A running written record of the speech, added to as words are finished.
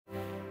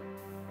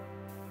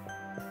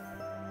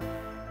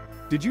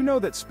Did you know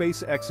that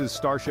SpaceX's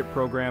Starship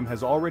program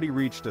has already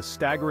reached a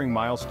staggering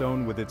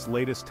milestone with its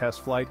latest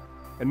test flight?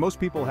 And most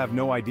people have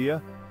no idea?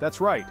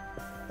 That's right.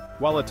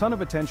 While a ton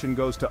of attention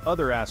goes to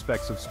other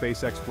aspects of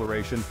space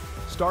exploration,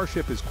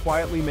 Starship is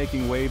quietly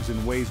making waves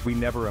in ways we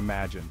never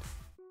imagined.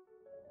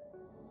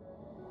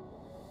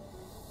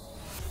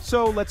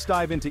 So let's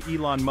dive into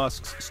Elon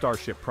Musk's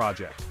Starship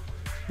project.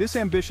 This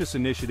ambitious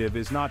initiative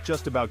is not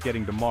just about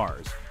getting to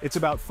Mars, it's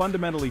about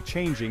fundamentally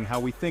changing how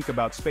we think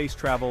about space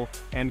travel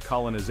and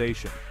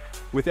colonization.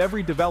 With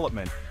every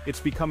development, it's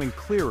becoming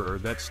clearer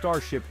that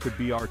Starship could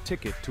be our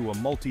ticket to a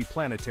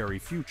multi-planetary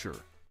future.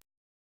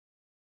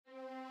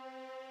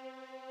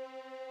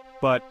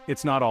 But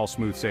it's not all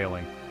smooth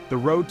sailing. The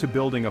road to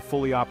building a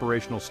fully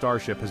operational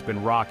Starship has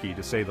been rocky,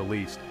 to say the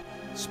least.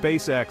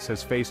 SpaceX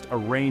has faced a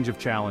range of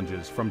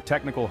challenges, from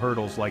technical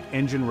hurdles like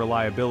engine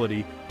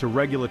reliability to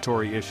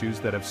regulatory issues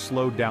that have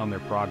slowed down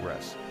their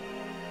progress.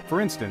 For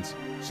instance,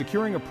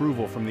 securing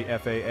approval from the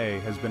FAA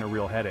has been a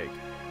real headache,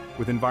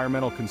 with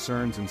environmental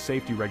concerns and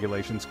safety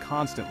regulations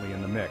constantly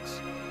in the mix.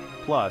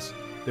 Plus,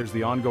 there's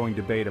the ongoing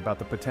debate about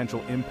the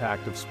potential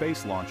impact of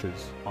space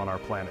launches on our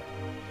planet.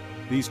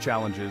 These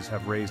challenges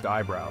have raised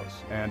eyebrows,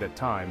 and at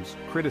times,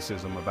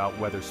 criticism about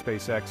whether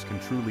SpaceX can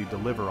truly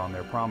deliver on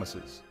their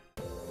promises.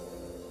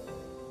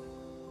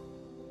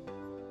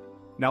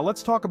 Now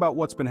let's talk about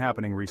what's been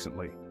happening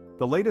recently.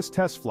 The latest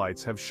test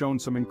flights have shown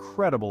some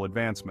incredible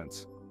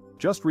advancements.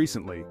 Just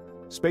recently,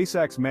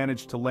 SpaceX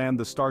managed to land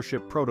the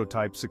Starship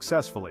prototype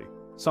successfully,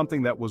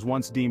 something that was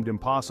once deemed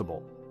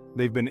impossible.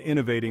 They've been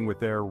innovating with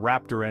their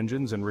Raptor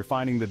engines and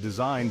refining the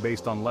design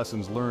based on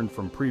lessons learned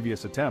from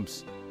previous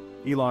attempts.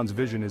 Elon's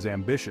vision is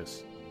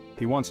ambitious.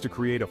 He wants to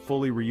create a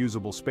fully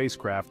reusable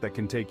spacecraft that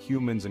can take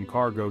humans and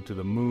cargo to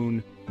the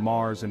Moon,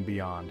 Mars, and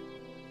beyond.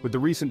 With the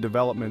recent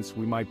developments,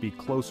 we might be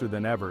closer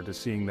than ever to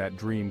seeing that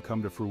dream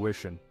come to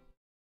fruition.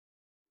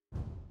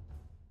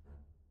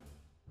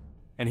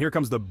 And here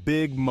comes the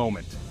big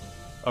moment.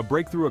 A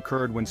breakthrough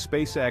occurred when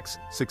SpaceX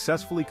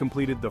successfully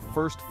completed the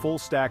first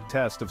full-stack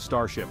test of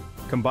Starship,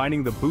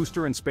 combining the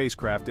booster and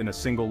spacecraft in a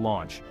single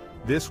launch.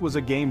 This was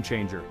a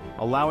game-changer,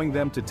 allowing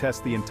them to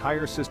test the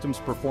entire system's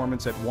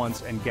performance at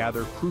once and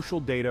gather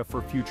crucial data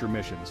for future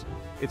missions.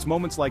 It's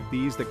moments like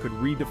these that could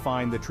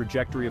redefine the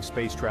trajectory of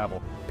space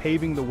travel,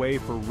 paving the way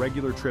for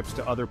regular trips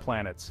to other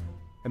planets.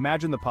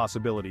 Imagine the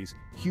possibilities: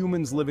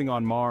 humans living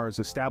on Mars,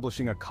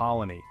 establishing a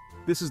colony.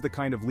 This is the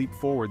kind of leap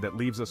forward that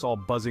leaves us all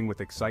buzzing with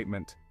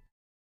excitement.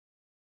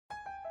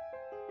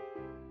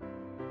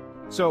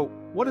 So,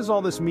 what does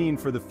all this mean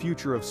for the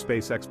future of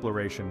space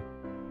exploration?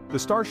 The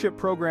Starship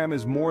program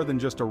is more than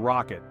just a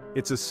rocket.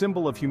 It's a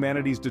symbol of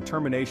humanity's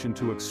determination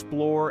to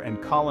explore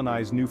and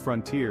colonize new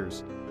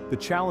frontiers. The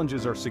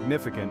challenges are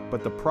significant,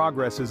 but the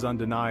progress is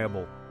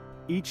undeniable.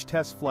 Each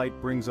test flight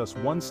brings us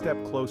one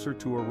step closer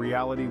to a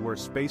reality where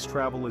space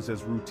travel is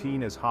as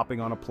routine as hopping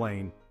on a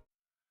plane.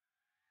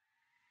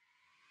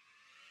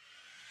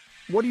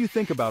 What do you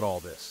think about all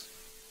this?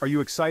 Are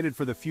you excited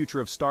for the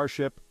future of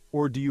Starship,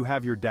 or do you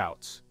have your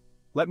doubts?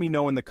 Let me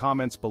know in the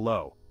comments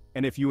below.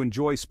 And if you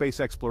enjoy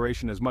space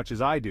exploration as much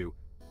as I do,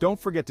 don't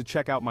forget to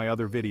check out my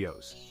other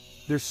videos.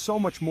 There's so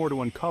much more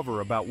to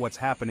uncover about what's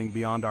happening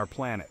beyond our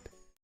planet.